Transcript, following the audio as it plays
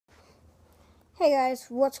Hey guys,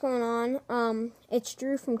 what's going on? It's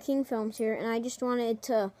Drew from King Films here, and I just wanted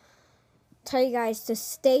to tell you guys to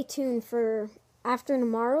stay tuned for after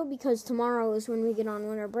tomorrow, because tomorrow is when we get on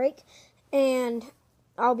winter break, and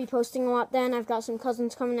I'll be posting a lot then. I've got some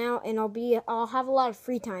cousins coming out, and I'll have a lot of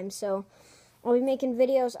free time, so I'll be making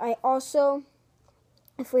videos. I also,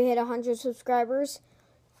 if we hit 100 subscribers,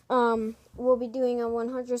 we'll be doing a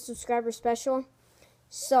 100 subscriber special.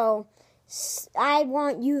 So I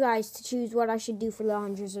want you guys to choose what I should do for the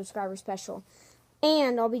 100 subscriber special.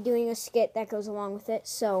 And I'll be doing a skit that goes along with it.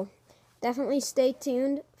 So definitely stay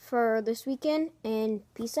tuned for this weekend, and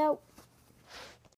peace out.